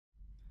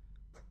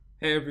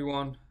Hey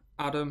everyone,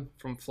 Adam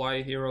from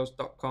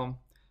flyerheroes.com,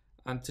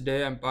 and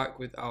today I'm back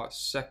with our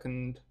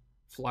second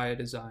flyer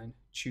design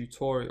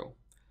tutorial.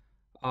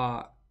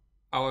 Our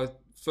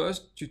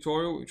first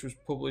tutorial, which was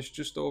published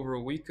just over a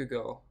week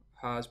ago,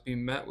 has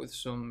been met with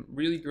some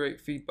really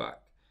great feedback.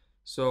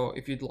 So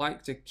if you'd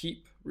like to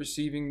keep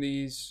receiving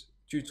these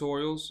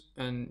tutorials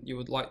and you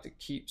would like to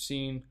keep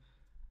seeing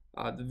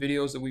the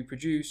videos that we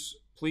produce,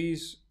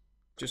 please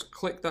just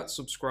click that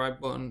subscribe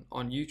button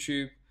on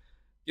YouTube,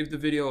 give the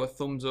video a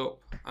thumbs up,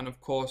 and of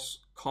course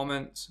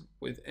comment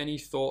with any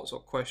thoughts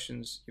or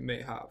questions you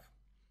may have.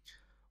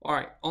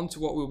 Alright, on to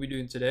what we'll be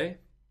doing today.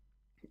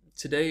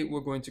 Today we're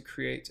going to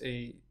create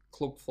a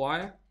club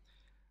flyer,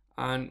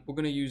 and we're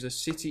going to use a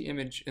city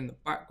image in the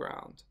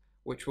background,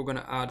 which we're going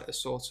to add a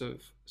sort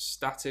of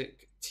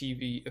static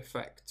TV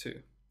effect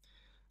to.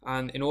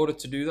 And in order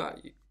to do that,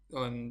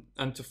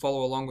 and to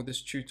follow along with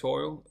this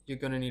tutorial, you're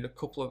going to need a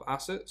couple of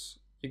assets.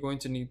 You're going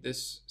to need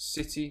this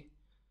city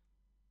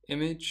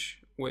image,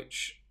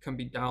 which can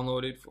be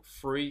downloaded for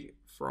free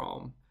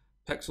from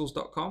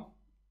pexels.com.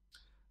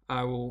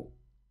 I will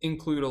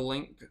include a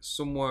link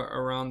somewhere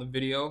around the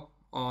video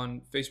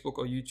on Facebook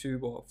or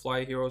YouTube or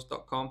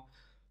flyerheroes.com.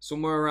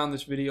 Somewhere around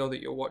this video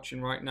that you're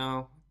watching right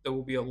now, there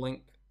will be a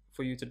link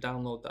for you to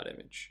download that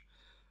image.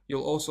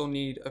 You'll also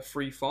need a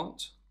free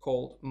font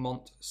called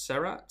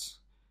Montserrat.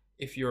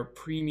 If you're a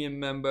premium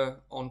member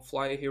on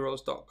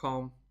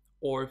flyerheroes.com,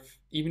 or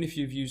even if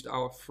you've used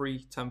our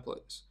free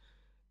templates,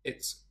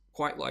 it's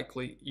quite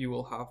likely you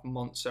will have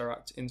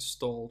Montserrat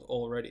installed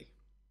already.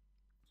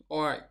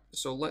 Alright,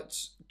 so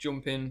let's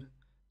jump in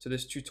to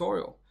this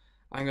tutorial.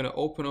 I'm going to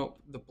open up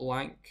the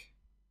blank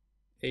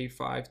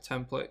A5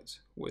 template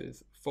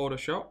with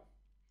Photoshop.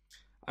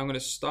 I'm going to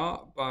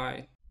start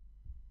by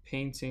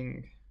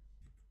painting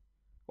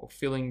or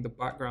filling the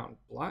background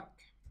black.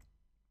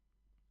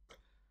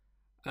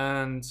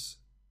 And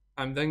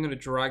I'm then going to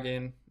drag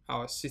in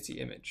our city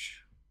image.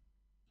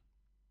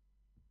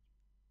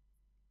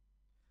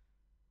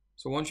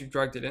 So once you've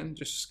dragged it in,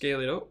 just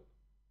scale it up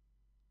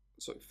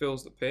so it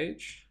fills the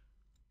page.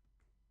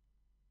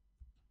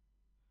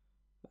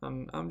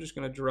 And I'm just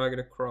going to drag it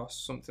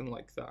across, something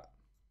like that.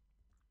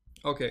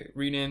 Okay,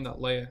 rename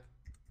that layer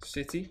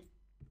city.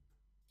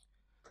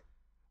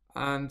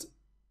 And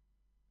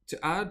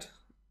to add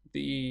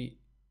the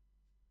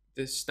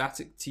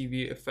static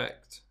TV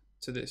effect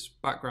to this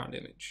background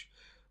image,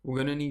 we're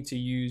going to need to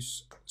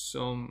use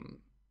some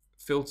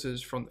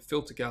filters from the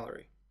filter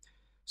gallery.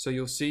 So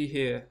you'll see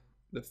here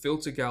the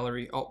filter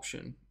gallery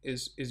option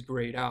is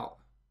grayed out,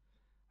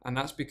 and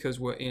that's because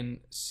we're in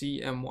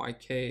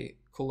CMYK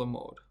color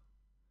mode.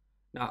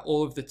 Now,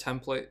 all of the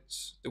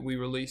templates that we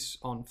release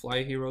on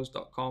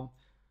flyerheroes.com,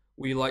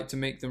 we like to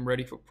make them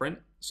ready for print,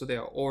 so they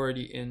are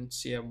already in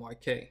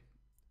CMYK.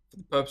 For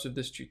the purpose of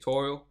this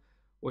tutorial,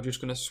 we're just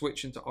going to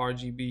switch into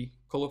RGB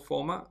color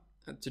format,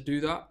 and to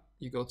do that,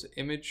 you go to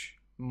Image,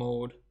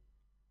 Mode,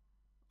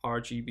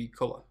 RGB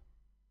Color.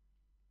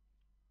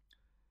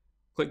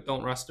 Click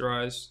Don't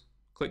Rasterize,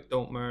 click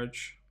Don't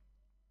Merge.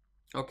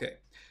 Okay,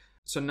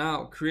 so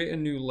now create a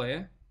new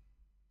layer,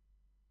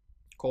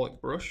 call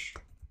it Brush,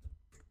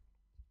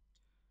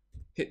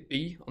 hit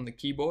B on the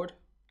keyboard,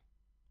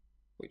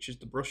 which is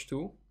the brush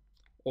tool,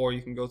 or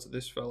you can go to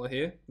this fella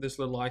here, this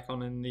little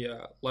icon in the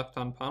left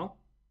hand panel,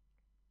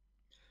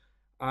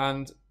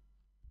 and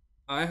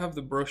I have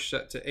the brush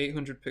set to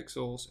 800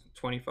 pixels and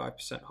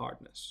 25%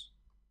 hardness.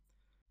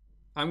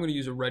 I'm going to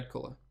use a red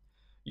color.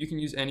 You can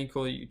use any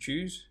color you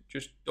choose,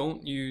 just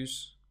don't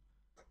use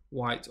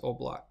white or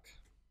black.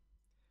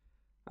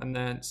 And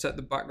then set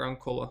the background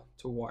color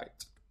to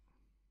white.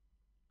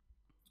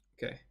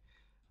 Okay,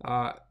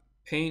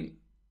 paint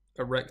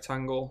a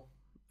rectangle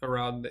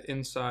around the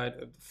inside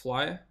of the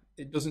flyer.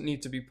 It doesn't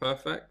need to be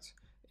perfect.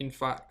 In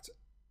fact,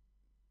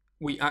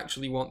 we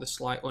actually want the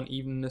slight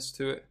unevenness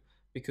to it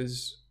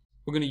because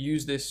we're going to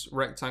use this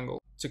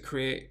rectangle to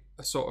create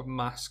a sort of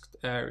masked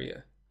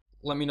area.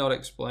 Let me not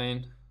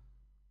explain.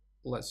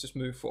 Let's just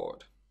move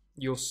forward.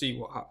 You'll see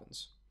what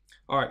happens.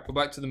 Alright, go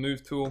back to the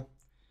move tool.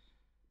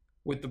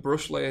 With the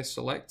brush layer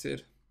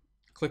selected,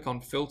 click on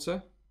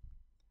filter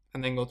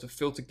and then go to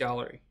filter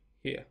gallery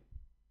here.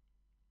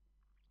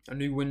 A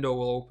new window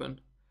will open,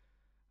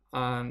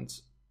 and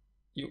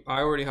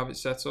I already have it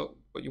set up,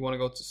 but you want to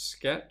go to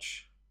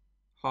sketch,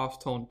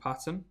 halftone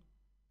pattern,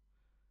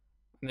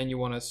 and then you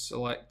want to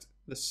select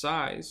the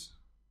size,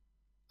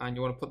 and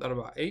you want to put that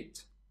about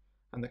 8,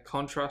 and the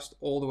contrast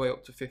all the way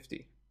up to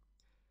 50.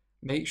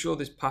 Make sure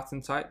this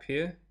pattern type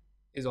here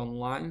is on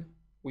line.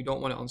 We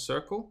don't want it on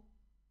circle.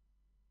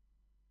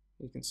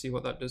 You can see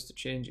what that does to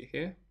change it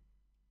here.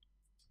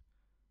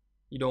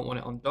 You don't want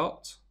it on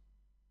dot.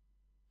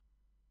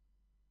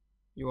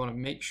 You want to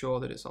make sure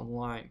that it's on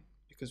line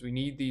because we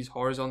need these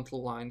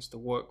horizontal lines to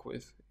work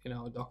with in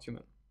our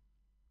document.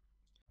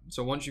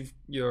 So once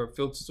your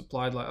filters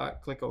applied like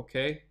that, click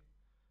OK.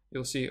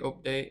 You'll see it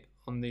update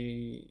on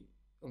the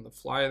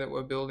flyer that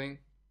we're building.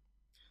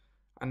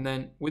 And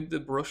then with the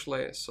brush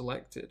layer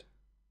selected,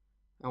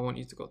 I want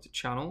you to go to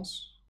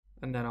channels,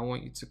 and then I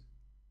want you to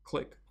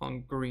click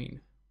on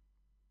green.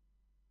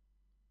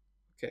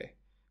 Okay,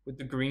 with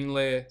the green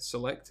layer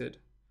selected,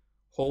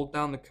 hold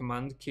down the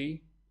Command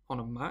key on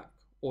a Mac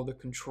or the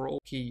Control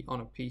key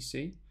on a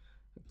PC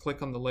and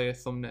click on the layer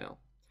thumbnail.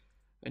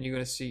 And you're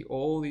going to see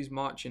all these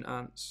marching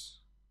ants,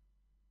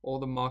 all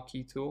the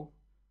marquee tool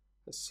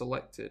is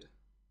selected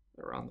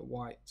around the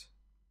white.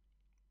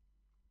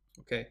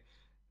 Okay,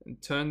 and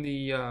turn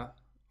the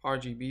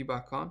RGB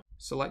back on.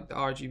 Select the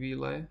RGB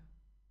layer,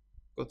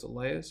 go to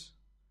layers,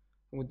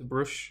 and with the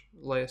brush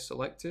layer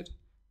selected,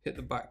 hit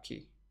the back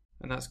key.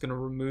 And that's going to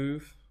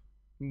remove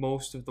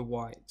most of the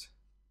white.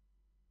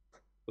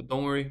 But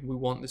don't worry, we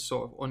want this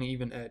sort of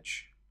uneven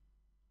edge.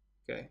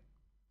 Okay.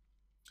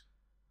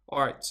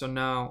 Alright, so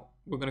now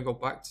we're going to go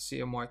back to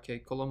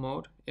CMYK color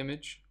mode,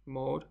 image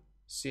mode,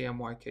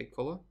 CMYK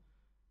color.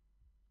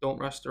 Don't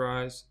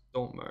rasterize,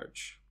 don't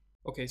merge.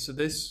 Okay, so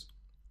this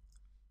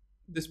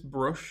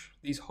brush,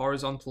 these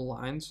horizontal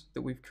lines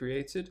that we've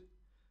created,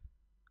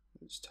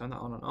 let's turn that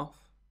on and off.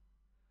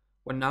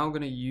 We're now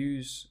going to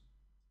use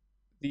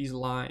these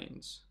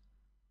lines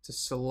to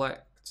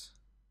select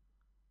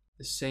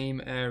the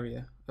same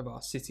area of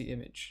our city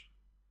image.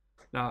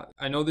 Now,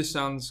 I know this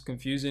sounds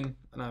confusing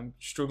and I'm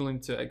struggling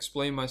to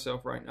explain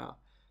myself right now,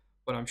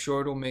 but I'm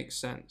sure it'll make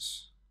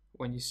sense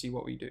when you see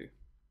what we do.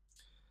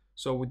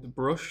 So with the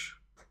brush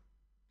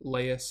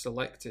layer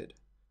selected,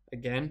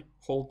 again,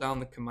 hold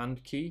down the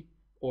Command key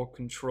or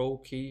Control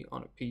key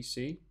on a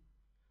PC,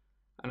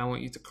 and I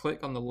want you to click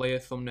on the layer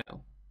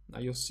thumbnail. Now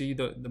you'll see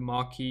that the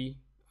marquee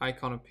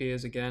icon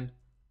appears again.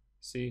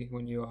 See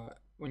when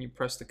you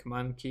press the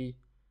Command key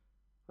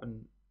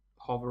and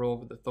hover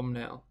over the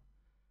thumbnail.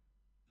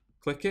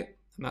 Click it,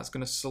 and that's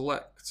going to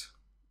select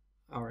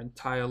our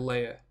entire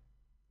layer,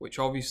 which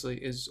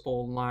obviously is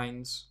all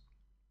lines.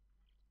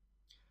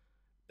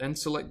 Then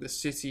select the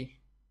city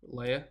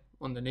layer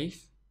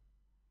underneath,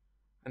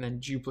 and then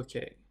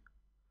duplicate.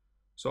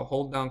 So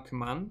hold down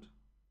Command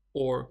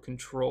or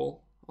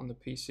Control on the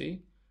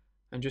PC,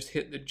 and just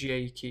hit the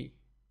J key.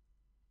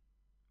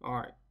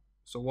 Alright,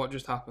 so what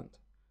just happened?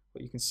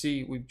 Well, you can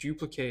see we've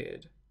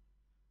duplicated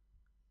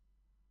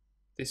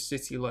this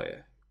city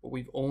layer, but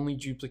we've only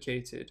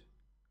duplicated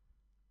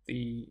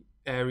the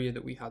area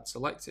that we had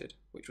selected,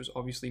 which was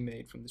obviously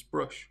made from this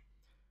brush.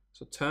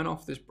 So turn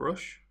off this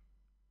brush,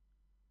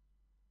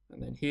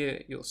 and then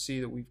here you'll see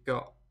that we've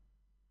got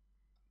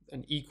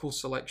an equal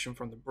selection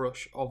from the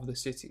brush of the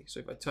city. So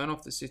if I turn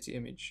off the city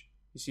image,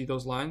 you see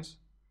those lines?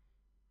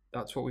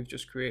 That's what we've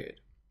just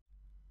created.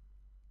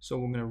 So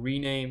we're going to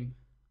rename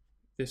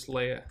this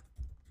layer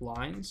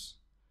lines,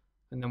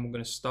 and then we're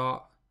going to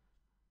start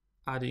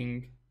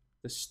adding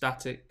the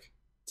static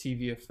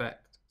TV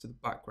effect to the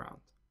background.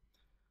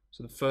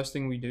 So the first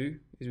thing we do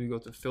is we go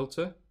to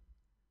Filter,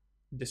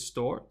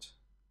 Distort,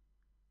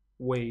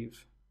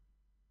 Wave.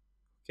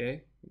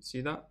 Okay, you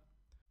see that?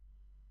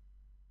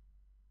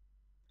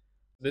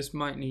 This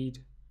might need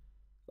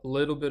a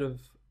little bit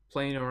of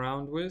playing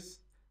around with,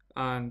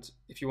 and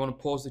if you want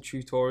to pause the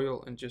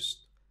tutorial and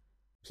just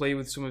play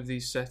with some of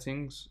these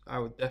settings, I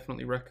would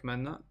definitely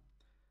recommend that.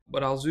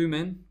 But I'll zoom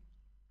in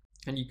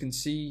and you can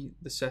see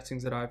the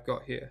settings that I've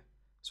got here.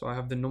 So I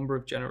have the number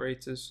of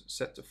generators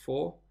set to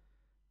 4,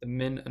 the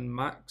min and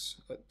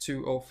max at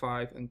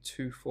 205 and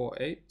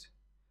 248.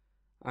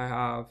 I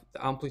have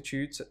the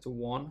amplitude set to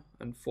 1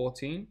 and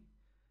 14,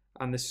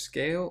 and the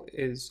scale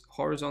is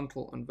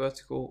horizontal and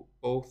vertical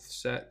both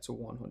set to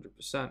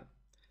 100%.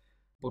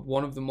 But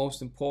one of the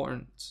most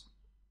important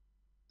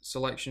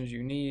selections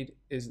you need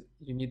is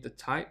you need the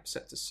type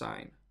set to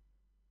sine.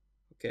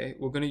 Okay,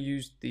 we're going to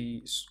use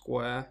the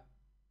square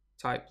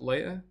type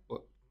later,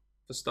 but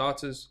for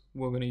starters,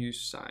 we're going to use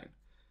sine.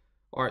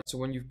 Alright, so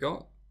when you've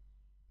got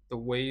the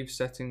wave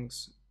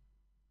settings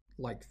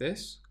like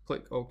this,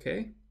 click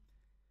OK,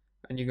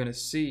 and you're going to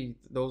see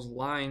that those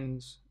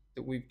lines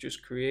that we've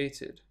just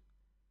created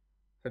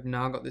have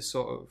now got this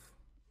sort of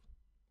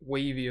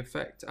wavy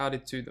effect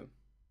added to them.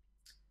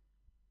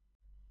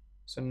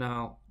 So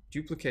now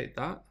duplicate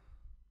that.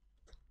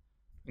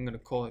 I'm going to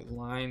call it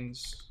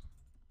lines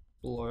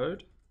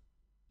blurred.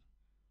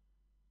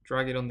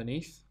 Drag it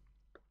underneath,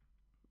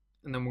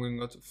 and then we're going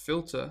to go to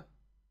Filter,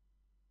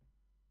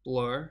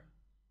 Blur,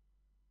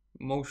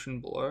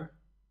 Motion Blur,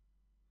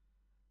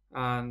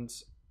 and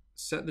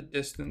set the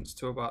distance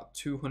to about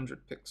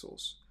 200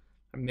 pixels,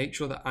 and make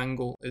sure the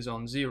angle is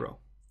on 0.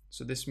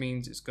 So this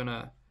means it's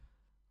gonna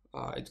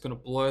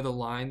blur the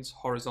lines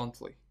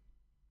horizontally.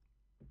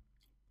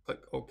 Click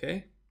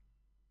OK.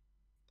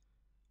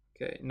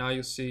 Okay, now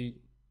you'll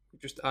see we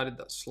just added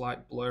that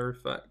slight blur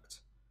effect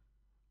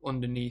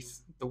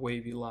underneath the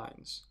wavy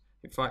lines.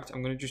 In fact,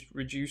 I'm going to just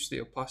reduce the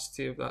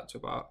opacity of that to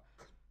about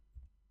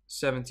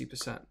 70%.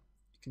 You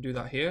can do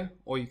that here,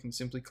 or you can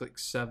simply click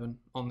 7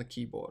 on the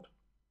keyboard.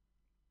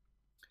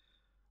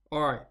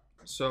 Alright,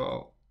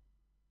 so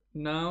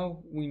now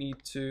we need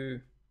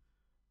to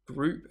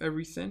group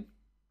everything.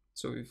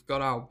 So we've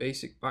got our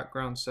basic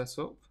background set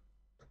up.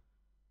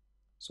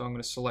 So I'm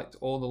going to select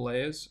all the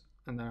layers,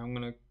 and then I'm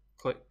going to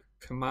click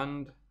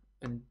Command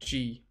and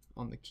G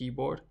on the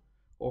keyboard,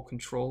 or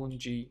Control and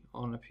G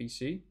on a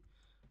PC,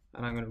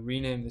 and I'm going to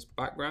rename this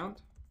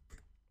background.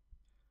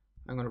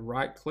 I'm going to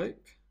right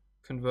click,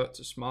 convert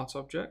to smart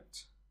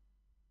object,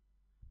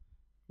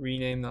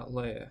 rename that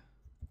layer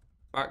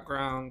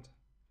background,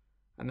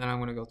 and then I'm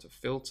going to go to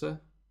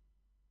filter,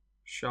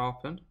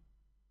 sharpen,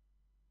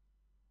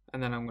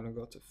 and then I'm going to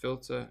go to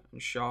filter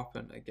and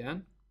sharpen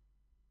again.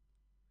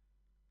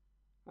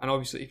 And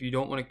obviously if you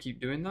don't want to keep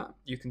doing that,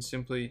 you can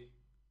simply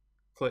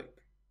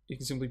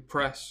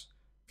press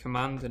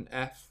Command and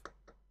F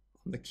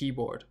on the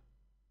keyboard.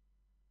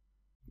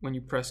 When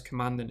you press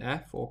Command and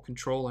F or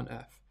Control and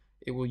F,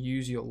 it will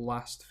use your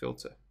last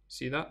filter.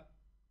 See that?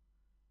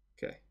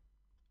 Okay.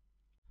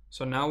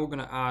 So now we're going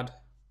to add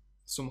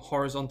some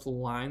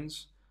horizontal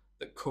lines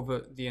that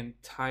cover the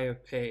entire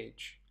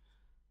page.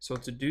 So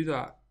to do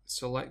that,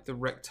 select the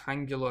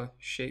rectangular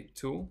shape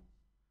tool,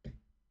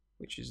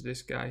 which is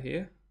this guy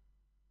here.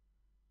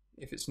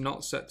 If it's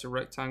not set to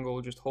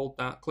rectangle, just hold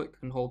down, click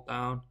and hold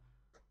down,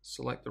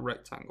 select the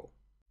rectangle.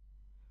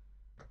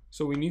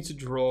 So we need to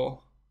draw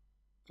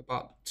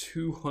about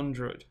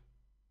 200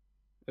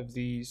 of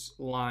these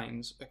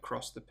lines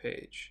across the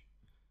page.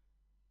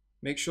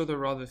 Make sure they're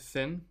rather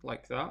thin,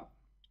 like that.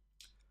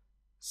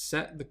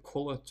 Set the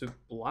color to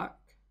black.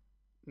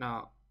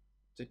 Now,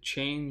 to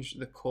change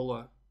the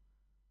color,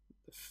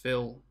 the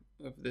fill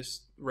of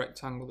this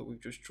rectangle that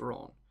we've just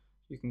drawn,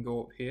 you can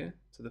go up here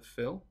to the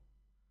fill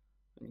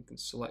and you can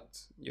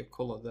select your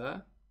color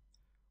there,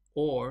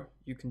 or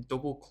you can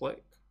double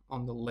click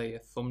on the layer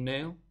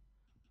thumbnail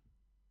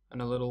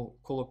and a little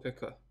color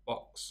picker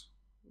box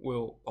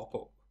will pop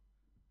up.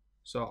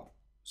 So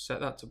set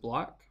that to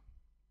black,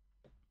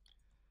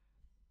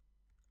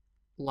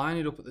 line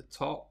it up at the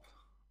top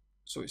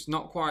so it's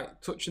not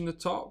quite touching the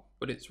top,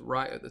 but it's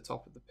right at the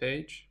top of the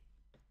page.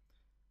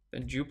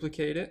 Then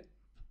duplicate it.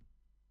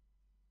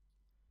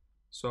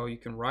 So you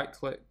can right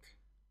click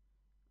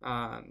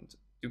and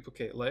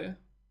duplicate layer,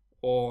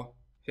 or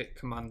hit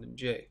Command and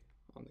J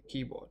on the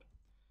keyboard.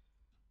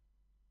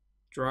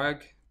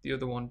 Drag the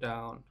other one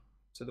down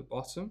to the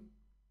bottom.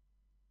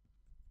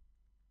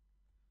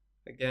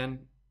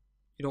 Again,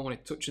 you don't want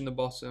it touching the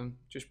bottom,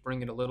 just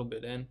bring it a little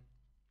bit in.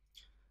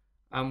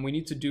 And we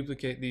need to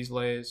duplicate these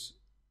layers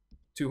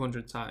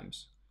 200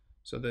 times.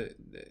 So the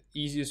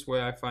easiest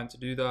way I find to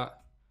do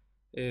that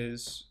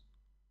is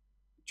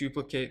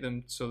duplicate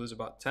them so there's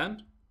about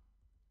 10.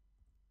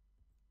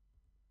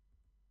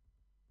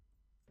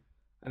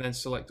 And then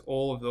select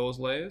all of those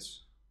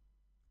layers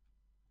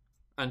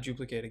and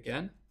duplicate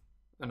again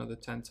another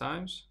 10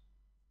 times.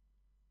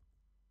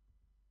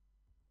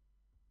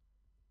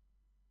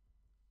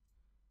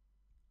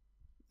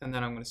 And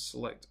then I'm going to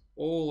select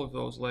all of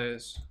those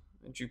layers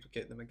and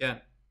duplicate them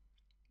again.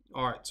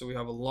 Alright, so we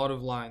have a lot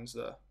of lines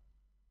there.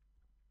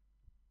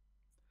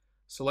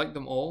 Select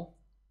them all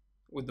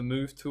with the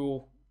Move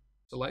tool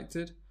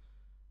selected.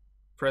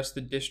 Press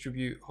the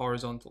Distribute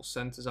Horizontal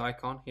Centers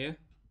icon here,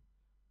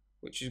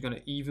 which is going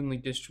to evenly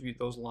distribute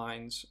those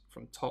lines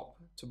from top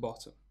to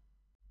bottom.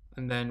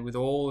 And then with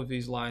all of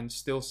these lines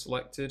still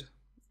selected,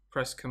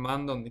 press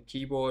Command on the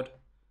keyboard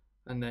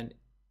and then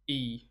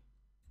E,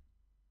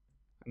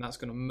 and that's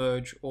going to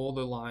merge all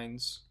the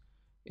lines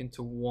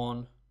into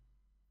one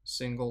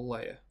single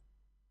layer.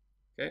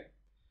 Okay,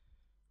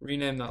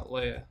 rename that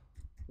layer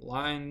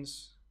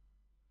Lines,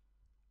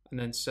 and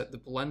then set the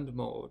blend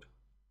mode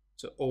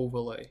to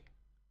Overlay.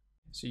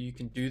 So you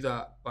can do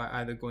that by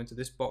either going to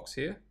this box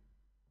here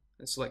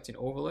and selecting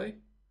Overlay,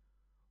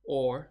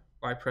 or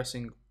by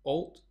pressing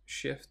Alt,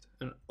 Shift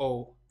and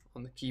O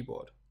on the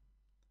keyboard.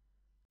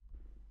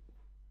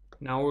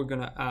 Now we're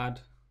going to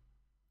add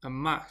a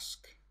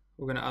mask.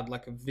 We're going to add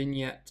like a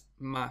vignette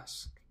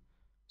mask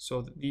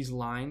so that these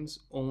lines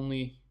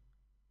only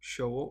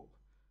show up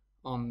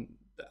on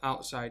the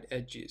outside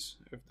edges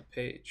of the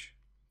page.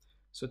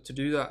 So to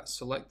do that,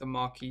 select the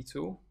marquee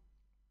tool,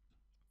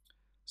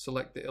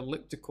 select the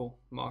elliptical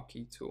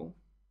marquee tool,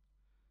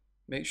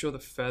 make sure the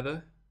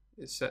feather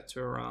is set to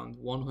around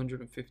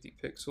 150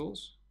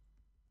 pixels,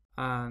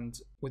 and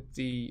with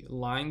the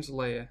lines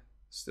layer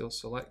still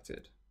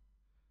selected,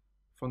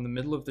 from the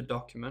middle of the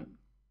document,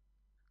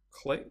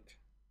 click,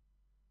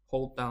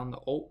 hold down the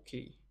Alt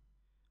key,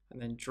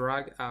 and then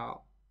drag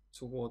out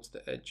towards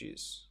the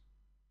edges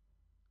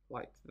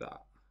like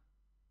that.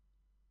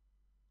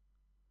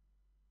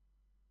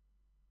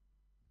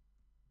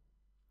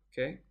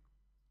 Okay.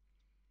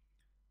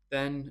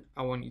 Then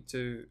I want you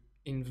to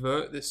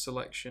invert this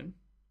selection.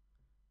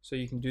 So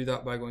you can do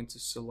that by going to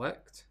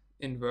Select,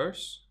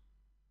 Inverse,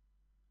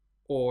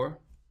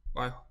 or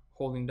by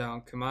holding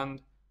down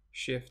Command,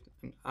 Shift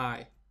and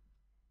I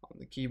on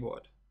the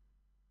keyboard.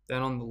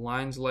 Then on the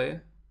lines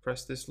layer,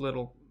 press this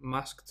little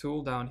mask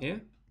tool down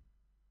here,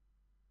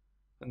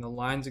 and the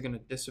lines are going to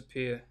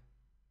disappear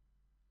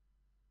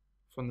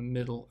from the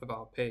middle of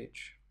our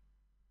page.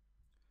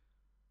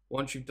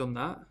 Once you've done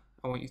that,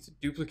 I want you to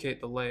duplicate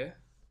the layer.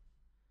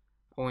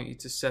 I want you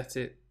to set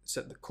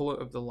the color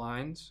of the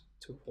lines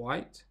to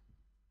white.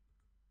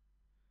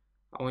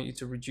 I want you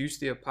to reduce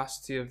the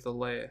opacity of the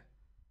layer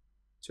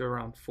to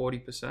around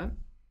 40%.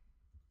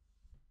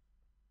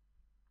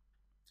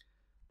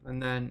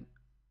 And then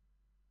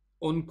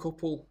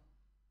uncouple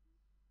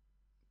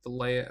the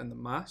layer and the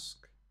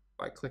mask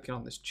by clicking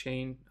on this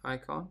chain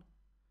icon,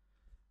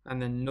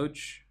 and then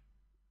nudge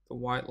the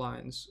white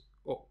lines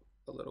up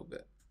a little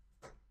bit.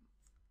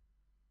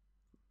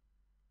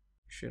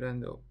 Should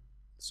end up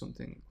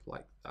something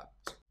like that.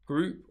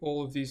 Group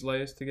all of these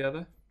layers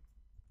together.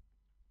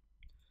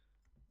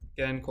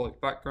 Again, call it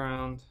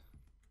background.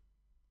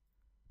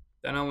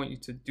 Then I want you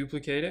to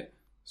duplicate it.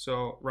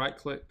 So right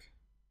click,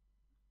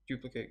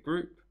 duplicate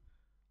group,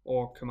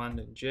 or Command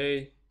and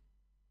J.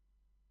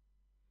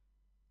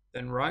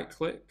 Then right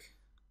click,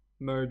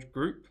 merge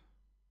group.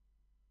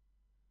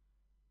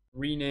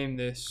 Rename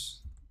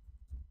this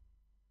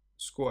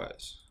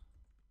squares.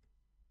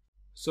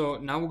 So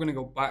now we're going to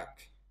go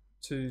back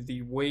to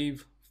the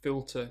wave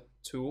filter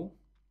tool,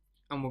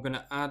 and we're going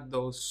to add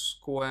those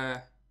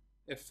square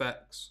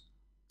effects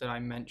that I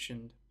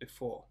mentioned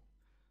before.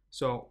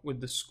 So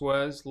with the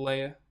squares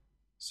layer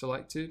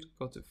selected,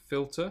 go to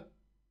filter,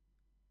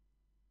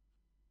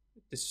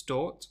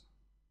 distort,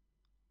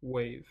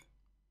 wave.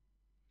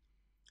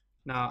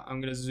 Now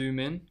I'm going to zoom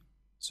in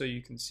so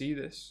you can see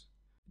this.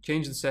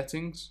 Change the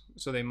settings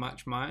so they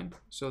match mine.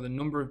 So the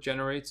number of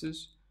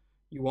generators,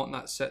 you want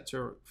that set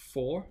to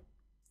 4.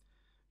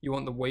 You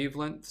want the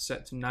wavelength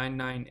set to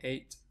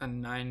 998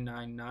 and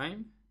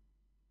 999.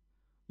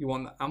 You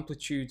want the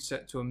amplitude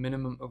set to a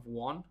minimum of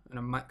 1 and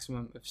a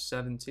maximum of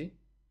 70.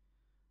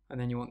 And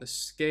then you want the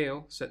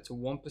scale set to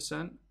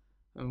 1%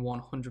 and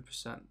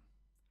 100%.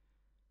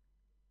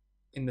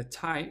 In the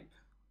type,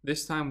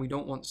 this time we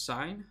don't want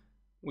sine,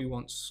 we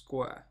want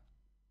square.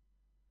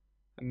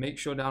 And make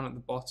sure down at the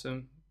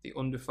bottom, the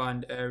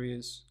undefined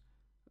areas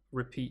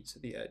repeat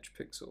the edge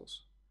pixels.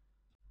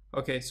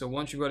 Okay, so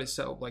once you've got it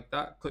set up like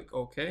that, click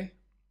OK.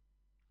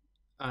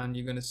 And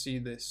you're going to see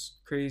this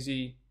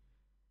crazy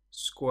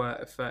square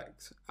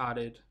effect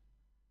added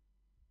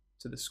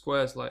to the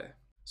squares layer.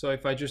 So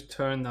if I just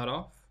turn that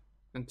off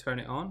and turn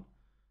it on,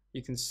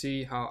 you can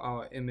see how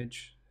our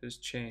image has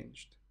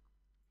changed.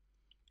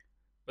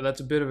 But that's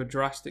a bit of a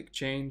drastic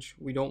change.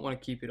 We don't want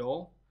to keep it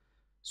all.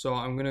 So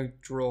I'm going to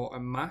draw a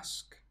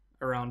mask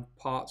around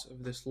parts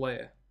of this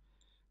layer.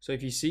 So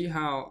if you see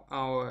how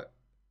our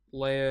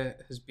layer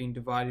has been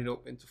divided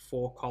up into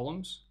 4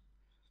 columns,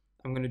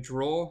 I'm going to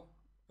draw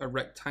a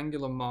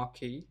rectangular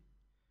marquee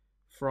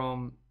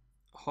from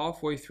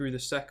halfway through the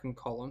second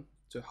column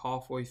to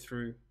halfway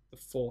through the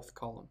 4th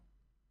column.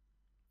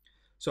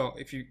 So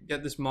if you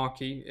get this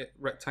marquee,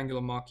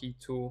 rectangular marquee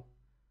tool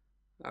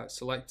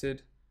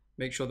selected,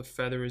 make sure the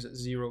feather is at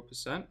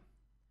 0%.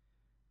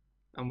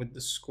 And with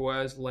the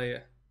squares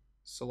layer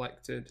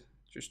selected,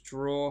 just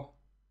draw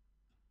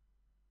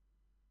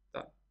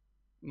that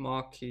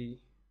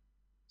marquee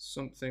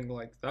something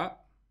like that.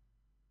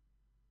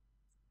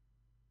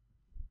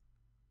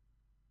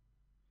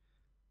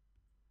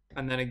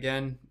 And then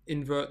again,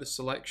 invert the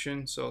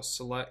selection. So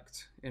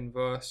select,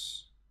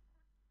 inverse,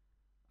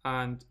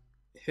 and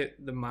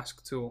hit the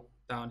mask tool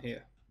down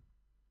here.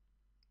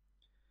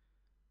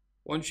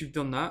 Once you've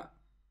done that,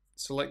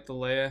 select the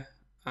layer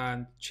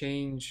and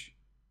change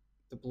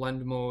the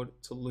blend mode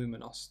to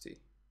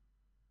luminosity.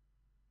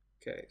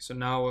 Okay, so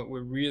now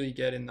we're really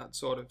getting that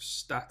sort of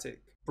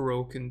static,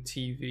 broken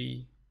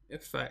TV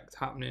effect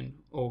happening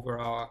over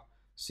our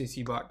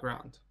city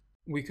background.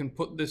 We can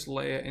put this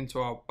layer into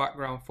our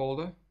background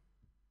folder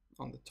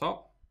on the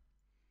top.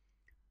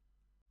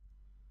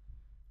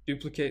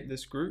 Duplicate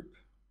this group.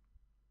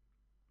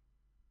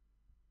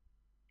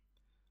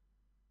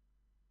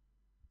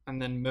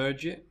 And then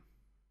merge it.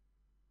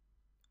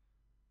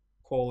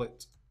 Call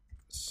it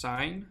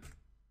sign.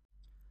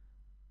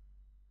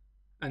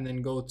 And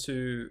then go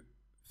to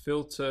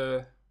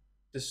filter,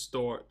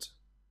 distort,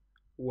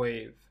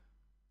 wave.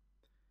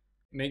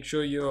 Make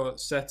sure your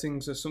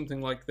settings are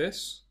something like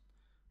this.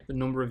 The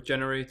number of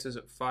generators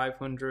at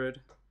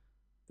 500,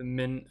 the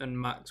min and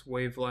max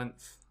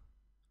wavelength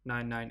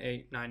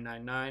 998,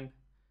 999,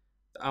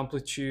 the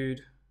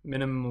amplitude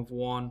minimum of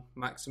 1,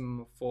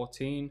 maximum of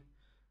 14,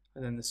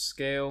 and then the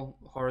scale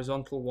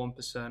horizontal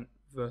 1%,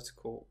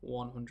 vertical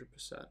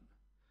 100%.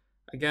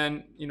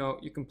 Again,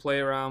 you can play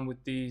around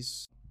with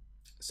these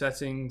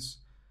settings,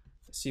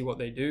 see what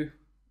they do.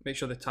 Make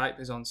sure the type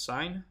is on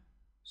sine.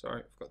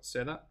 Sorry, I forgot to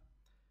say that.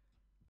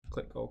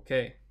 Click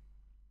OK.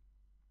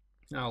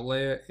 Now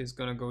layer is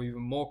going to go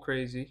even more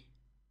crazy.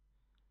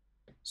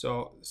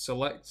 So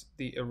select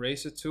the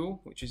eraser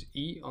tool, which is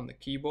E on the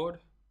keyboard.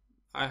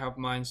 I have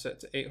mine set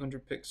to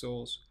 800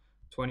 pixels,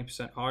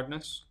 20%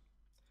 hardness.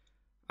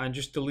 And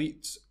just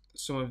delete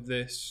some of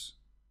this,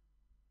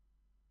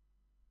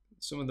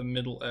 some of the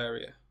middle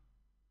area.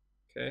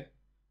 Okay.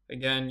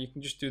 Again, you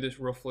can just do this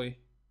roughly.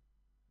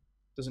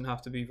 Doesn't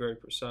have to be very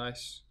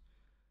precise.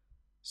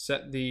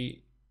 Set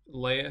the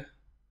layer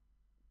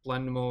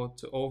blend mode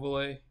to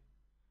overlay.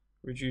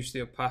 Reduce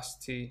the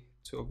opacity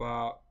to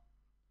about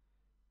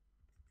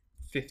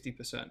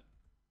 50%.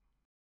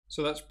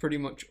 So that's pretty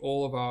much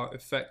all of our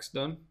effects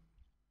done.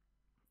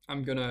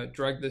 I'm gonna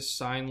drag this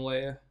sign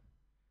layer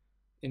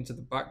into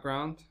the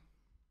background,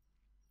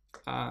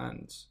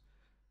 and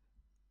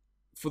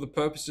For the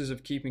purposes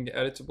of keeping it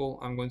editable,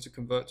 I'm going to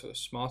convert to a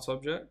smart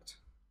object.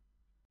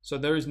 So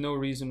there is no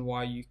reason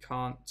why you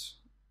can't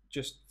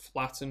just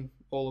flatten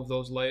all of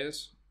those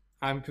layers.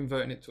 I'm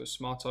converting it to a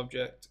smart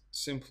object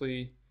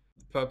simply for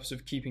the purpose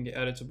of keeping it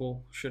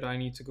editable should I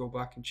need to go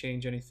back and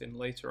change anything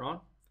later on.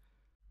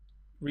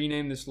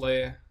 Rename this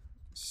layer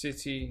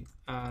City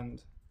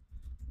and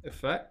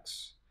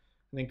Effects,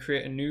 and then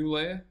create a new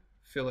layer,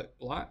 fill it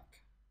black.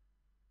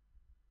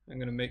 I'm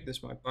going to make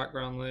this my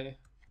background layer,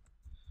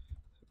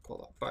 call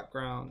that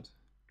background,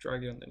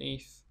 drag it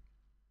underneath.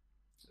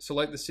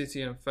 Select the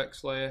City and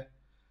Effects layer,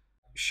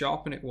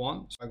 sharpen it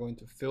once by going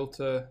to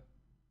Filter,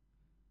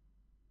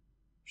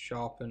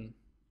 Sharpen,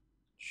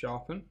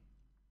 Sharpen,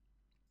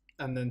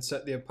 and then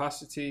set the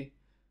opacity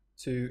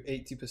to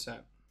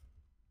 80%.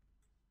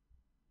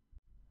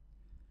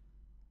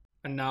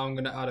 And now I'm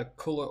going to add a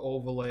color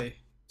overlay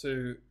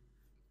to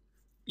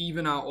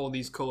even out all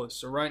these colors.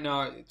 So right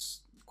now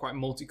it's quite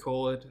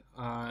multicolored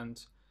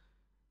and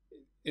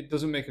it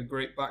doesn't make a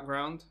great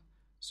background.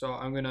 So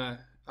I'm going to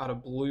add a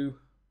blue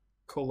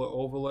color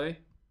overlay.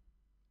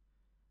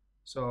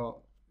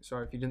 So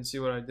sorry if you didn't see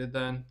what I did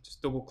then,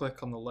 just double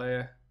click on the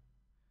layer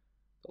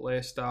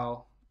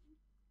style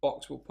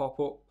box will pop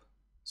up,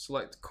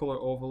 select color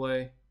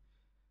overlay.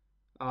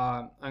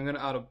 I'm going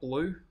to add a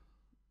blue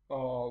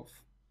of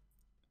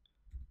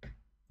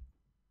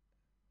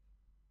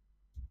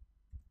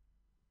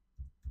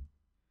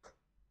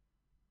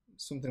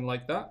something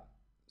like that.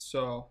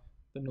 So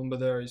the number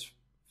there is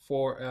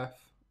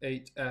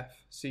 4F8F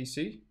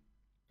CC.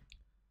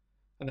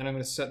 And then I'm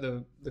going to set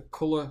the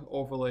color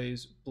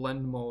overlays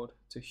blend mode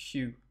to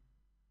hue.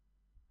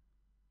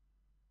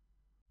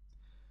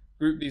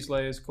 Group these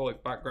layers, call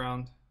it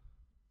background.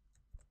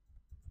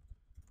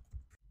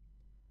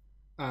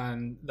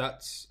 And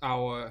that's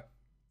our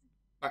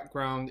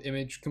background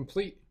image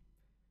complete.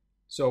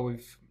 So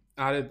we've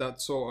added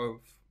that sort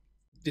of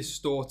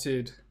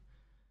distorted,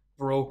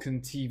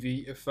 broken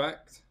TV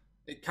effect.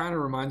 It kind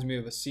of reminds me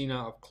of a scene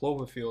out of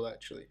Cloverfield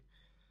actually.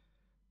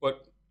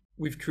 But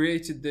we've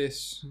created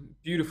this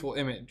beautiful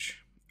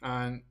image,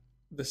 and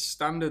the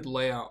standard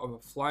layout of a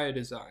flyer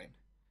design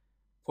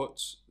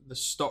puts the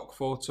stock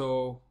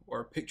photo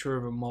or a picture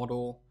of a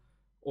model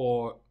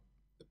or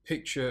a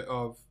picture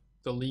of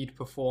the lead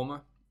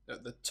performer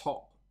at the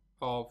top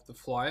of the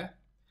flyer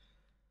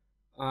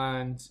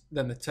and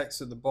then the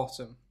text at the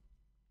bottom.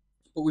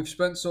 But we've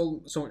spent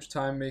so much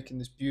time making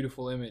this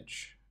beautiful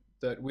image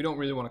that we don't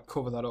really want to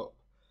cover that up.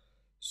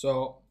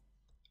 So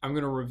I'm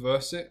going to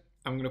reverse it.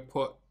 I'm going to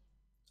put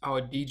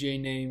our DJ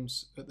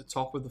names at the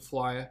top of the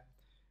flyer.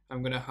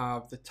 I'm going to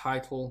have the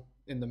title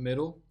in the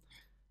middle,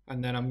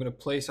 and then I'm going to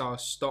place our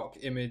stock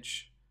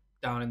image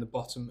down in the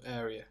bottom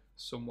area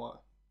somewhere.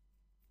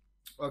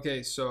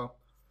 Okay, so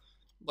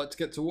let's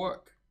get to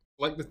work.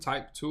 Select the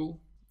type tool,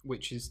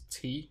 which is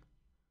T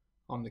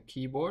on the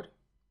keyboard,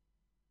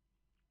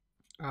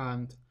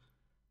 and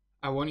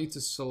I want you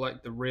to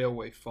select the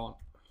railway font.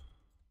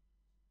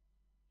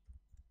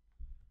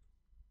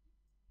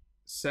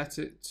 Set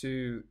it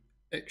to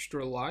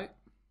extra light,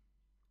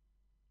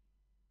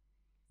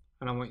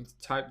 and I want you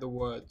to type the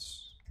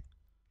words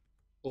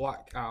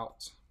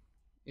blackout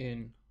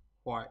in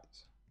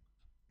white.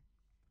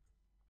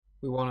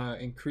 We want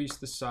to increase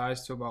the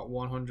size to about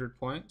 100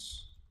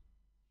 points,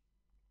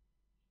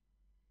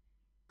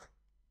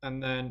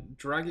 and then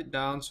drag it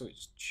down so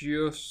it's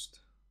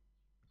just,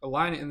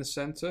 align it in the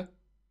center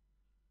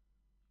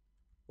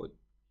but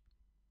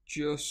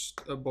just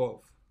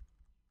above,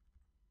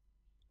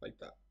 like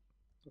that.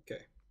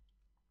 Okay,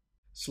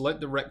 select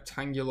the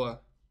rectangular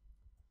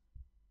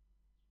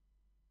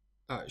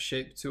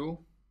shape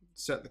tool,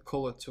 set the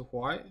color to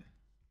white,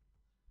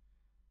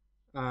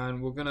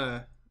 and we're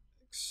gonna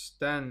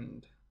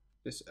extend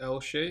this L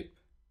shape.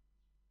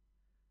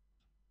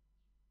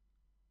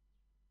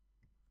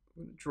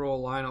 I'm gonna draw a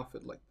line off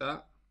it like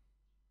that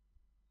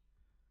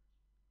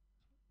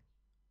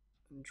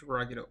and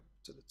drag it up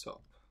to the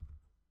top.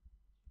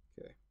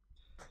 Okay,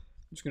 I'm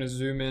just gonna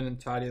zoom in and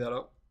tidy that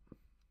up.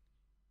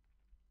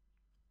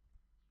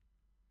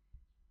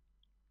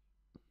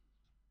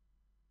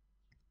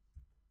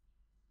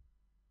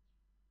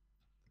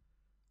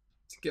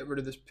 To get rid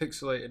of this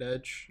pixelated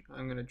edge,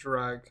 I'm going to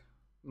drag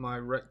my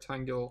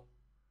rectangular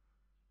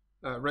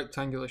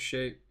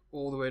shape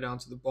all the way down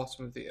to the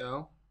bottom of the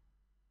L.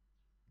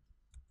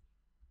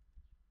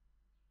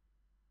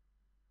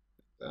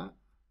 Like that.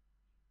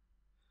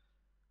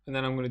 And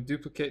then I'm going to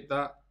duplicate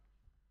that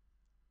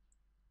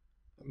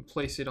and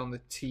place it on the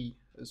T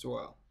as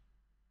well.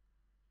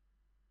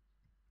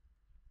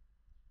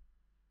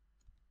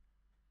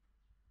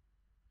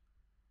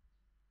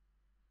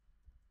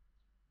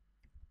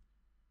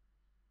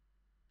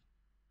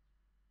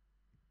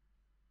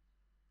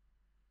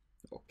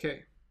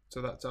 Okay,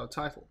 so that's our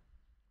title.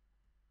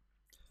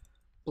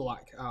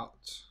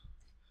 Blackout.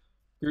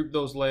 Group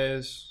those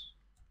layers,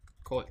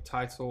 call it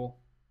title.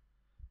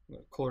 I'm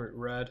going to color it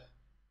red.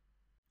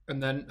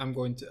 And then I'm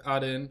going to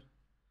add in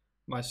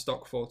my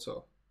stock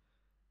photo.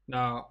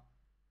 Now,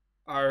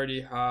 I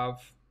already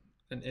have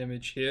an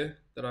image here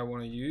that I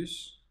want to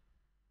use.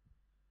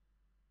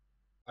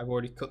 I've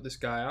already cut this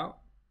guy out.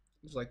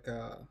 It's like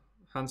a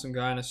handsome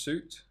guy in a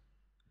suit,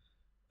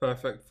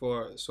 perfect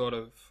for a sort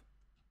of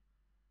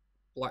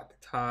black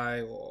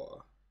tie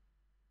or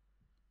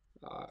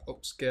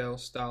upscale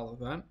style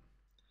event.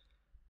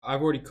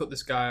 I've already cut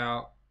this guy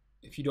out.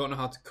 If you don't know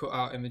how to cut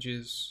out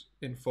images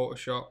in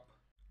Photoshop,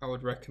 I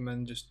would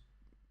recommend just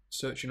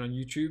searching on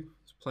YouTube.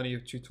 There's plenty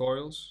of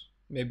tutorials.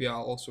 Maybe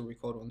I'll also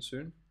record one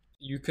soon.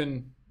 You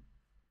can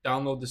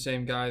download the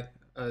same guy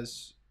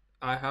as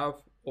I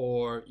have,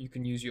 or you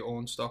can use your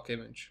own stock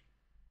image.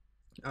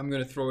 I'm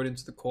going to throw it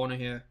into the corner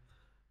here.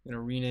 I'm going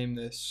to rename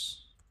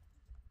this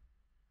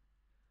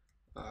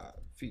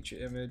feature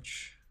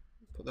image,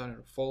 put that in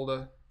a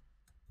folder,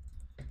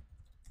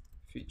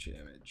 feature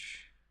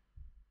image,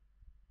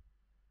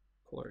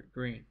 color it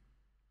green.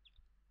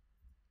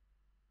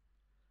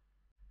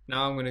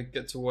 Now I'm going to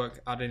get to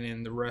work adding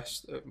in the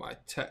rest of my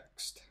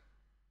text.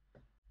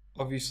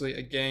 Obviously,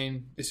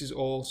 again, this is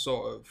all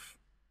sort of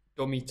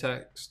dummy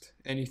text.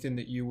 Anything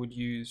that you would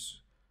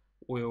use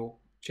will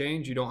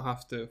change. You don't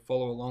have to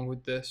follow along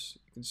with this.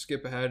 You can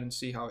skip ahead and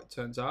see how it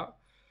turns out.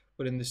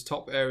 But in this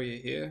top area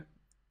here,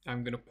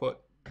 I'm going to put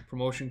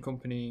promotion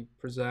company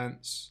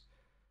presents.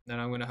 Then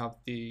I'm going to have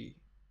the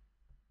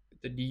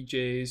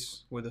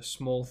DJs with a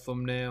small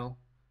thumbnail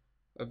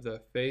of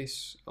their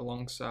face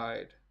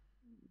alongside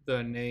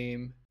their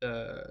name,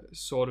 the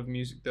sort of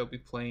music they'll be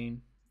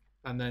playing.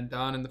 And then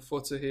down in the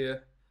footer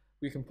here,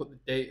 we can put the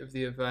date of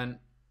the event,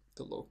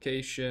 the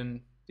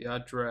location, the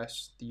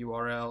address, the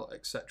URL,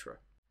 etc.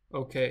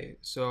 Okay,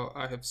 so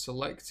I have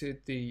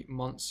selected the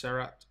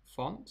Montserrat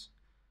font,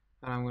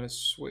 and I'm going to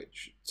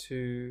switch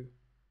to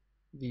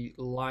the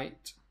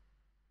light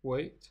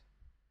weight.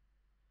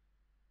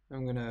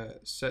 I'm going to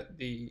set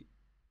the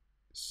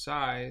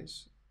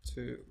size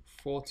to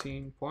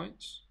 14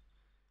 points,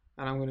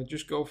 and I'm going to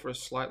just go for a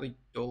slightly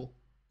dull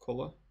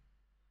color.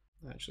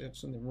 I actually have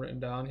something written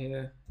down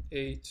here,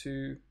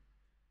 A2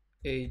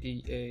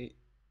 ADAF,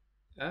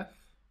 and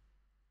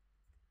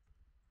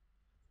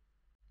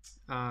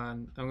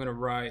I'm going to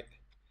write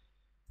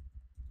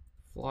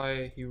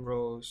Flyer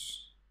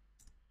Heroes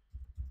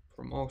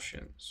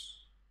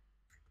Promotions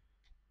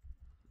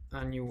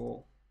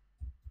Annual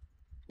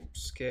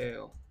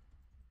Upscale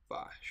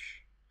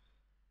Bash,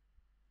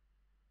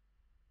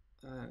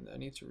 and I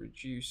need to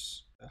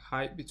reduce the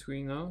height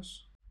between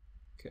those.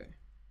 Okay,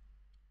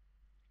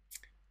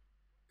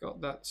 got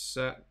that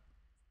set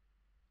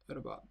at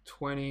about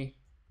 20.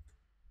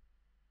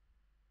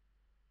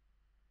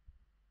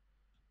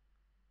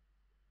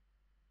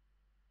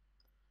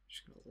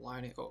 Just gonna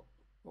line it up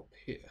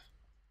here.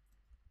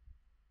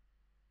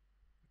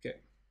 Okay,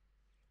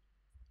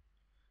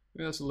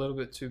 maybe that's a little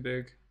bit too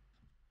big.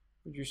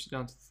 Reduce it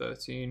down to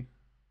 13,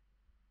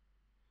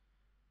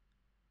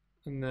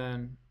 and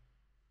then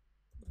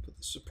put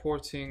the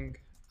supporting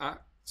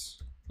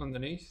acts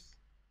underneath.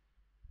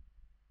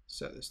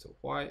 Set this to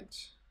white.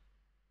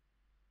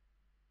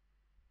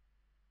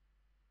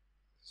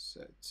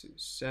 Set to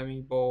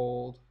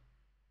semi-bold,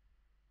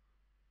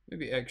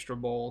 maybe extra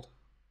bold.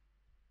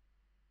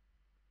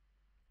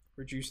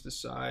 Reduce the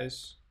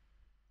size.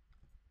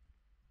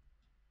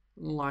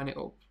 Line it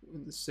up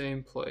in the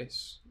same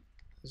place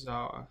as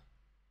our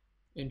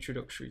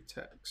introductory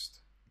text.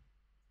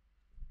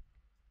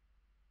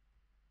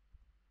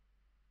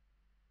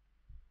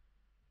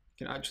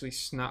 You can actually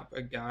snap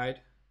a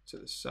guide to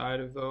the side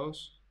of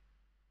those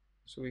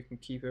so we can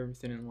keep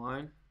everything in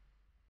line.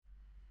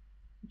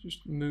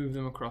 Just move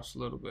them across a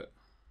little bit.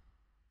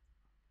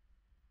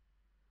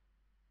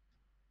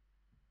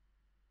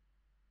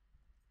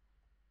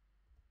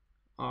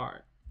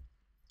 Alright.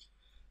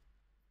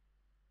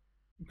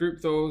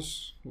 Group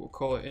those, we'll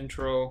call it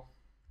intro,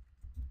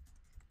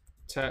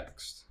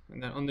 text,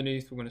 and then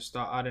underneath we're going to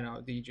start adding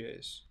our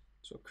DJs.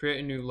 So create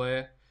a new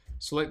layer,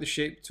 select the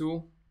shape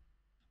tool,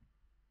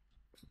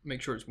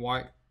 make sure it's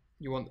white.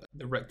 You want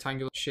the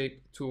rectangular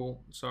shape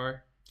tool, sorry,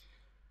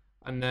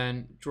 and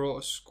then draw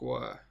a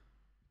square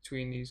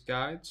between these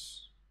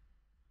guides.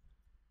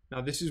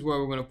 Now this is where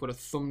we're going to put a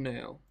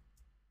thumbnail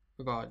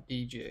of our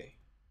DJ.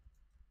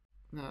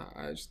 Now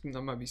I just think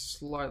that might be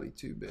slightly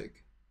too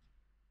big.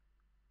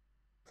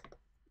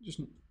 Just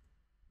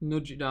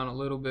nudge it down a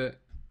little bit.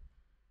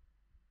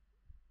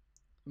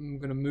 I'm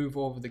going to move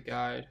over the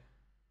guide.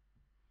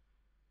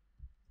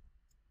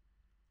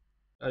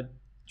 I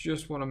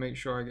just want to make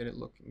sure I get it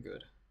looking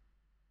good.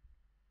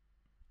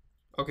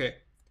 Okay,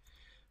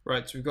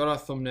 right, so we've got our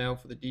thumbnail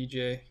for the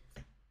DJ.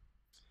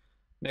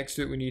 Next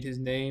to it we need his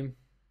name,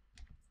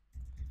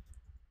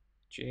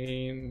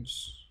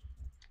 James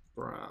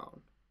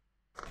Brown.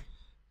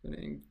 I'm going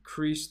to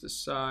increase the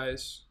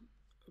size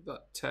of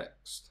that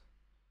text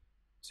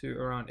to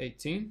around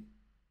 18.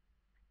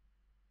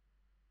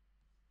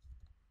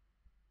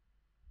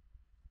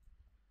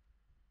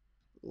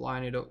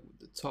 Line it up with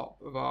the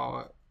top of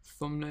our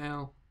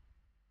thumbnail.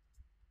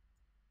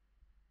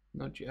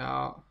 Nudge it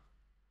out.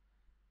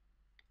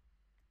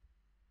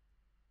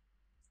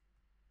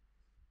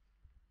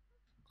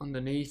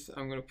 underneath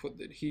I'm going to put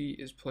that he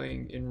is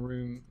playing in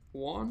room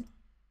 1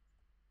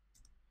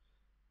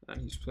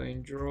 and he's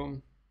playing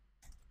drum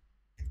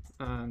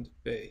and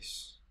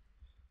bass.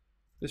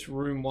 This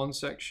room 1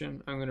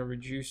 section, I'm going to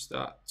reduce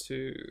that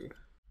to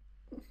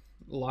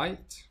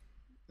light,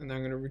 and I'm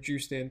going to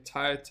reduce the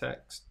entire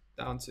text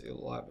down to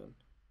 11.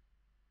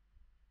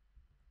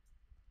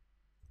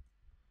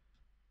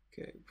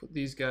 Okay, put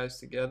these guys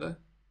together.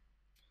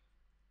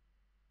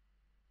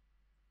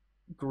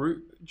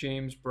 Group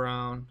James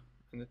Brown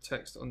and the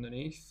text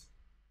underneath.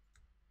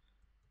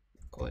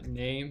 Call it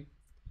name,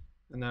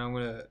 and then I'm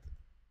going to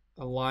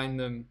align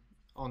them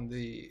on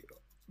the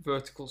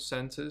vertical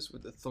centers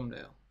with the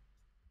thumbnail.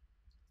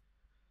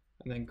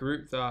 And then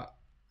group that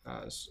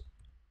as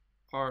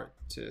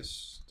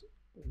artist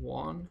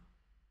 1,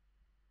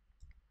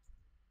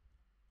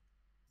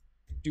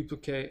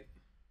 duplicate,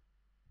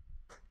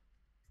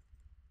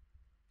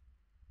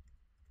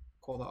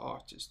 call that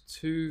artist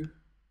 2,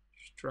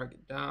 just drag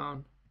it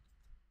down,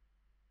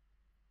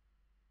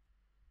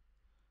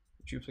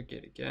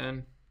 duplicate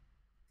again,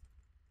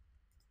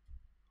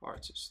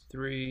 artist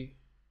 3,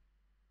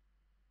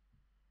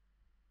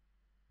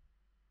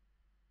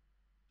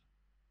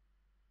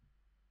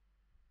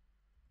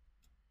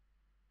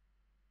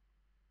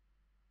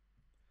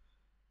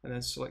 and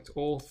then select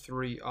all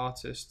 3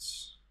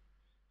 artists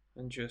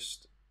and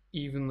just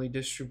evenly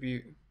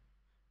distribute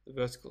the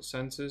vertical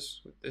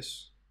centers with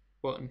this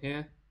button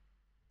here.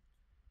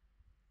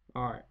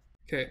 Alright,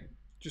 okay,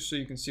 just so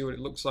you can see what it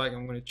looks like,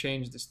 I'm going to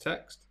change this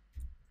text.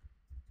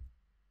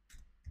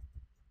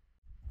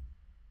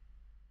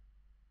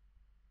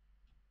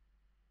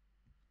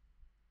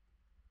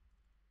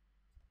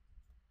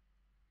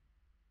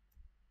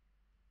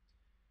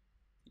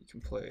 You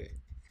can play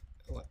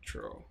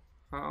electro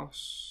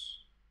house.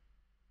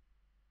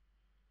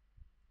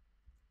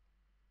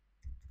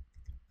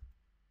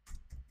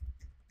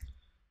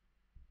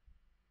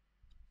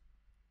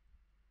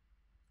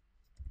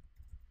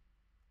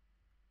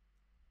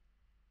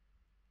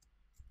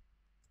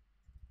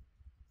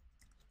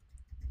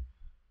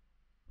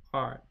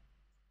 Alright,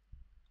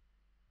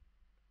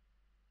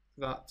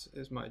 that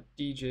is my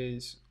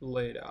DJ's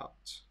laid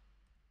out.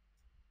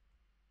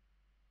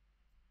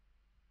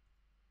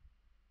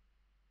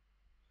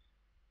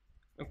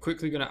 I'm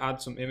quickly going to add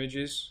some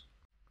images.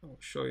 I'll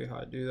show you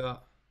how I do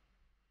that.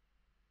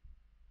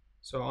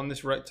 So on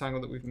this rectangle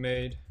that we've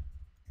made,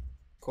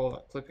 call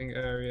that clipping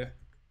area.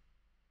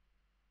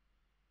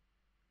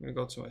 I'm going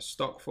to go to my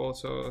stock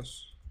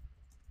photos.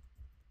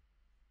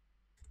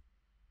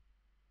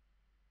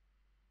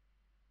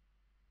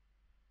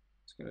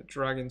 Just going to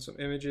drag in some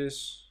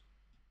images.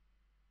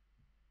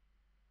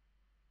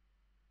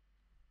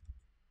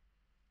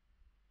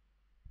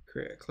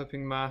 Create a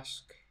clipping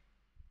mask.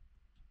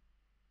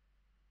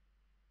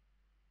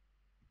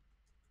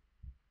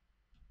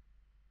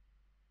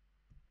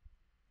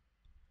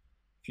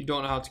 If you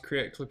don't know how to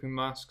create a clipping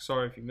mask,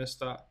 sorry if you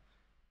missed that.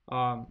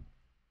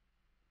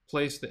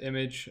 Place the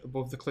image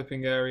above the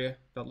clipping area,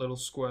 that little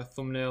square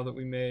thumbnail that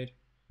we made.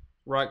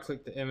 Right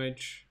click the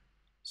image,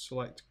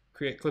 select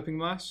create clipping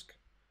mask,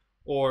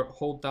 or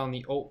hold down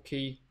the Alt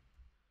key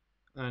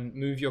and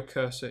move your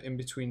cursor in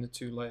between the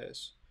 2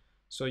 layers.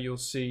 So you'll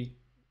see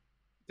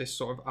this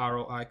sort of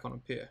arrow icon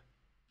appear.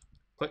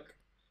 Click,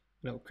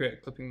 and it'll create a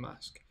clipping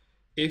mask.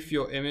 If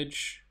your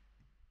image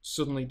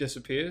suddenly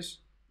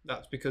disappears,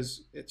 that's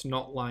because it's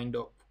not lined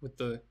up with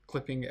the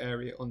clipping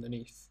area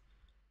underneath.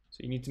 So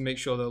you need to make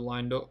sure they're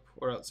lined up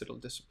or else it'll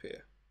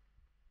disappear.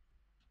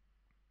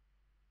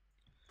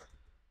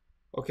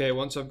 Okay,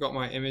 once I've got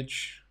my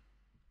image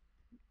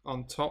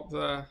on top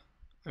there,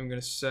 I'm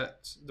going to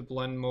set the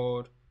blend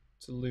mode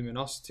to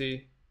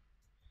luminosity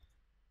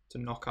to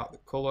knock out the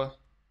color,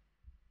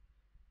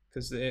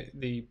 because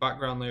the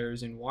background layer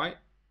is in white.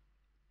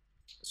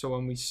 So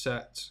when we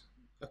set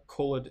a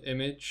colored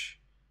image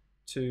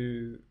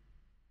to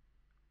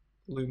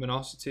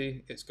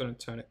luminosity, it's going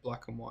to turn it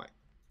black and white.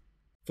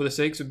 For the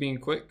sake of being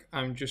quick,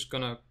 I'm just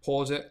going to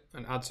pause it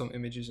and add some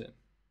images in.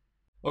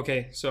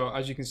 Okay, so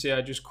as you can see,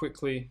 I just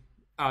quickly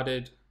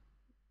added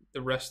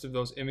the rest of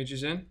those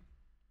images in.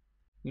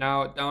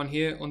 Now down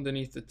here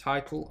underneath the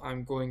title,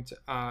 I'm going to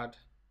add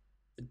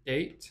the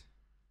date.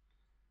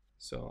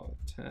 So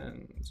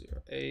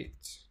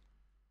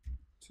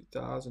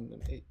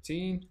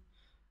 10/08/2018.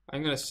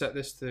 I'm going to set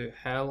this to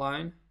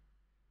hairline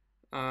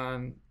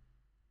and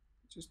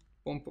just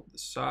bump up the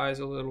size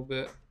a little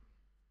bit.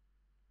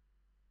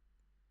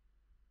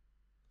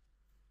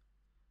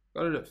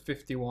 Got it at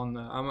 51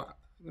 there. I'm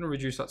going to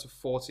reduce that to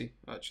 40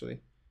 actually.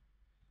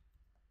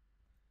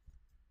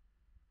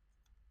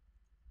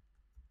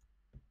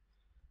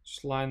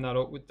 Just line that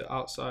up with the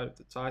outside of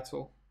the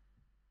title.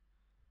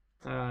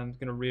 And I'm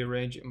going to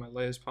rearrange it in my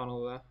layers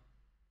panel there.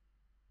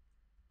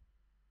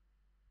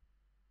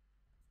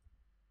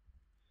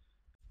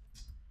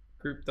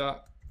 Group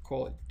that,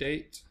 call it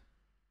date.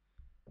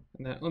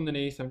 And then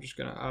underneath, I'm just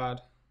going to add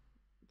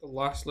the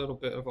last little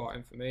bit of our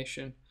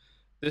information.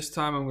 This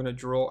time I'm going to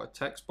draw a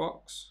text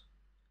box.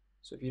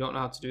 So if you don't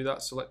know how to do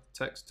that, select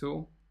the text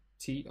tool,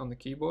 T on the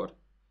keyboard.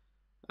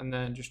 and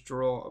then just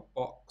draw a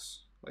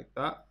box like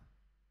that.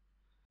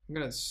 I'm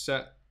going to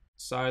set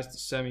size to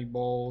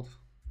semi-bold,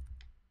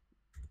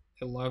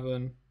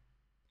 11,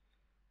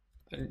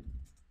 and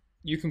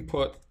you can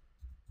put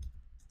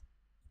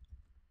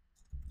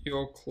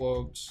your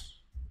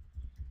club's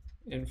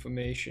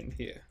information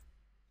here.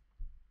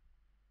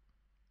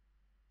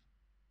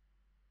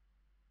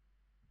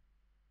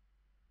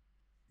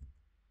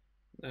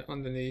 Then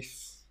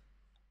underneath,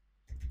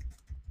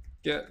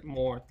 get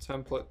more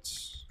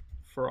templates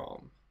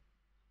from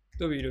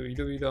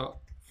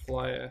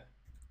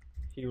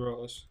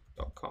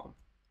www.flyerheroes.com.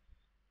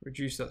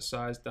 Reduce that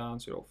size down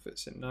so it all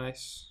fits in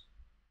nice.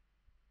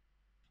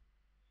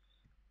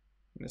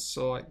 I'm going to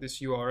select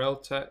this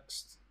URL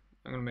text.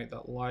 I'm going to make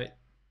that light,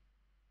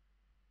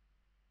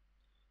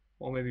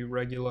 or maybe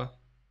regular.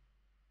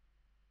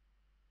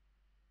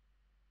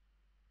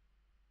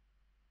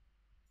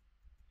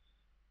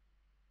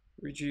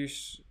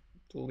 Reduce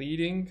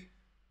leading.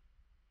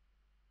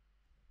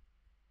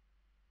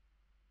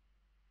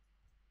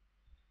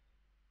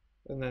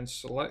 And then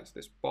select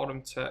this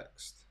bottom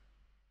text.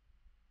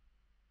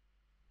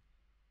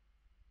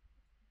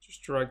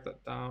 Just drag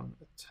that down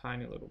a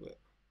tiny little bit.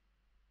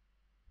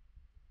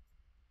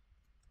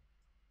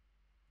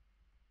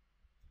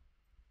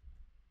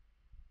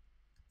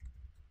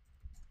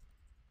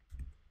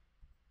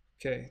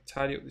 Okay,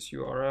 tidy up this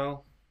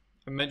URL.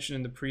 I mentioned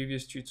in the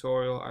previous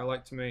tutorial, I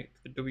like to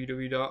make the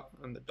www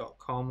and the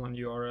 .com on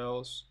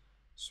URLs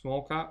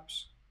small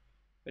caps.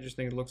 I just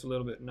think it looks a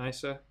little bit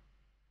nicer.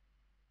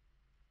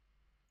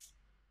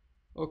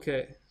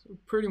 Okay, so we're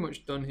pretty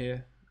much done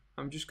here.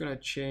 I'm just going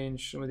to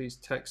change some of these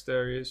text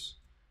areas.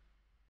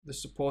 The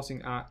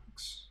supporting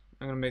acts,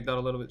 I'm going to make that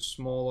a little bit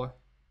smaller.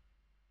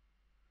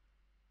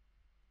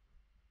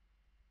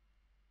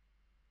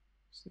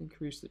 Just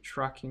increase the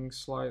tracking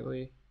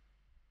slightly.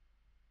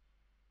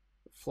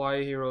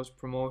 Flyer Heroes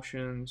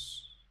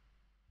promotions,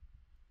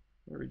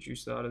 I'll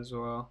reduce that as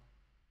well.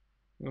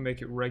 I'm going to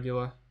make it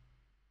regular.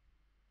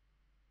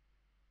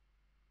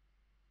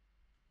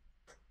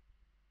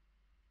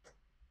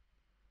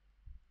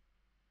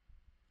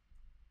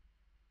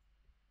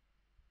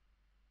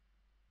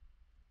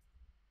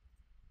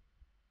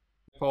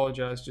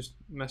 Apologize, just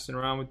messing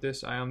around with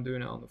this. I am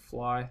doing it on the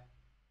fly.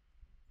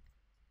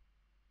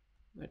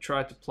 I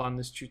tried to plan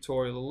this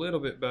tutorial a little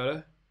bit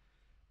better,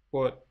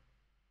 but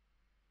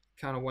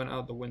kind of went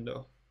out the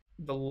window.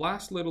 The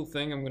last little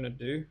thing I'm going to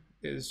do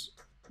is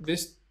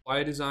this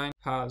flyer design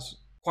has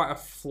quite a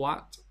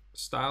flat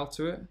style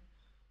to it.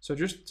 So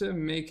just to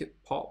make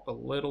it pop a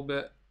little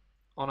bit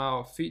on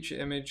our feature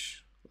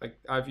image, like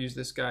I've used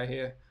this guy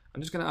here,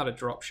 I'm just going to add a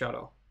drop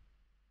shadow.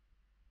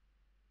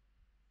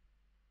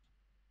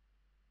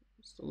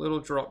 Just a little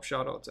drop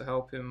shadow to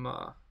help him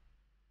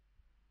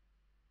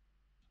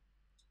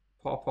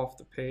pop off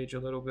the page a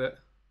little bit.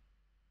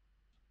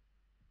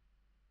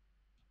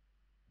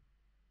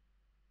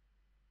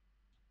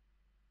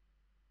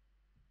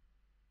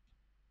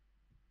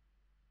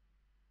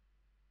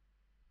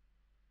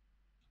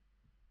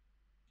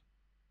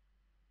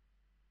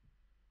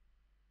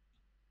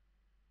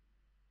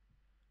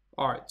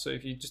 Alright, so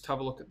if you just have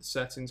a look at the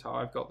settings, how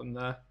I've got them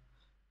there.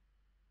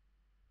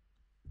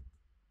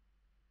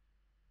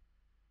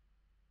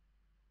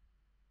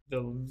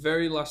 The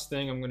very last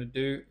thing I'm going to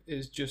do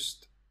is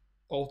just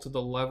alter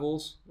the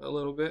levels a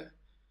little bit,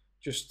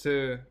 just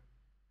to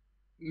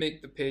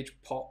make the page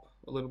pop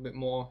a little bit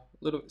more,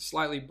 a little bit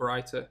slightly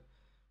brighter.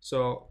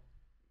 So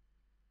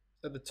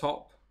at the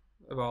top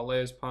of our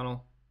layers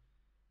panel,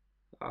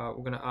 we're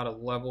going to add a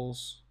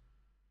levels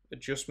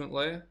adjustment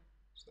layer.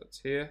 So that's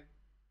here.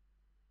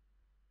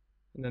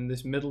 And then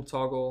this middle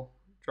toggle,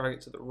 drag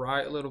it to the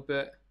right a little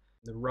bit.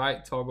 The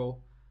right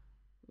toggle,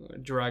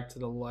 drag to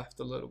the left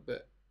a little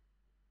bit,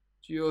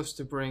 just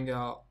to bring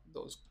out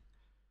those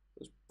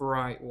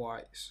bright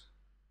whites.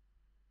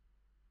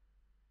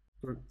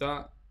 Group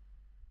that.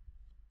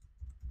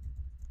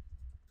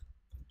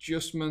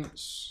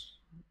 Adjustments,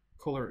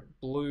 color it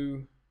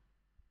blue.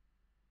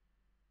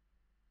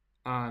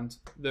 And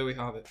there we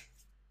have it.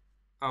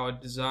 Our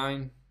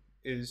design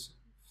is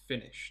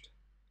finished.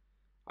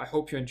 I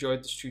hope you enjoyed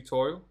this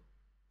tutorial.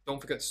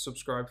 Don't forget to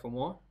subscribe for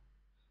more.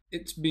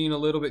 It's been a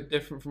little bit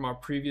different from our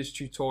previous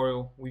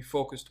tutorial. We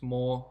focused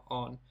more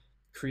on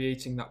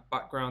creating that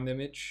background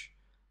image,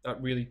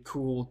 that really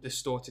cool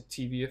distorted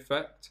TV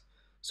effect.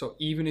 So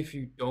even if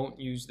you don't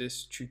use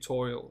this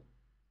tutorial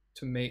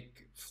to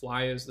make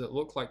flyers that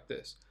look like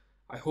this,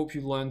 I hope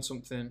you learned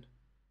something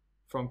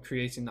from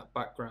creating that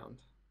background.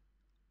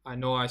 I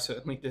know I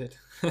certainly did.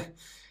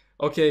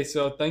 Okay,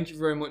 so thank you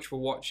very much for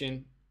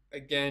watching.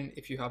 Again,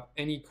 if you have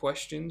any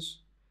questions,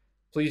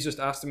 please just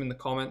ask them in the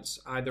comments,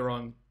 either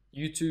on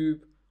YouTube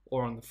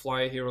or on the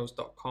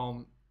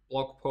flyerheroes.com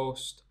blog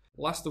post.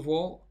 Last of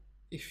all,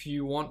 if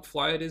you want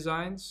flyer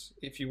designs,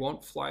 if you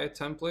want flyer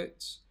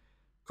templates,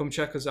 come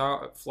check us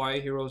out at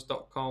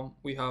flyerheroes.com.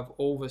 We have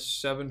over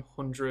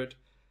 700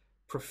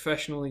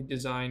 professionally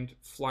designed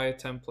flyer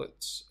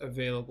templates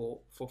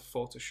available for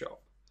Photoshop.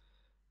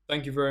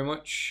 Thank you very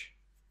much,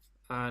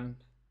 and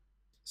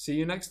see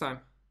you next time.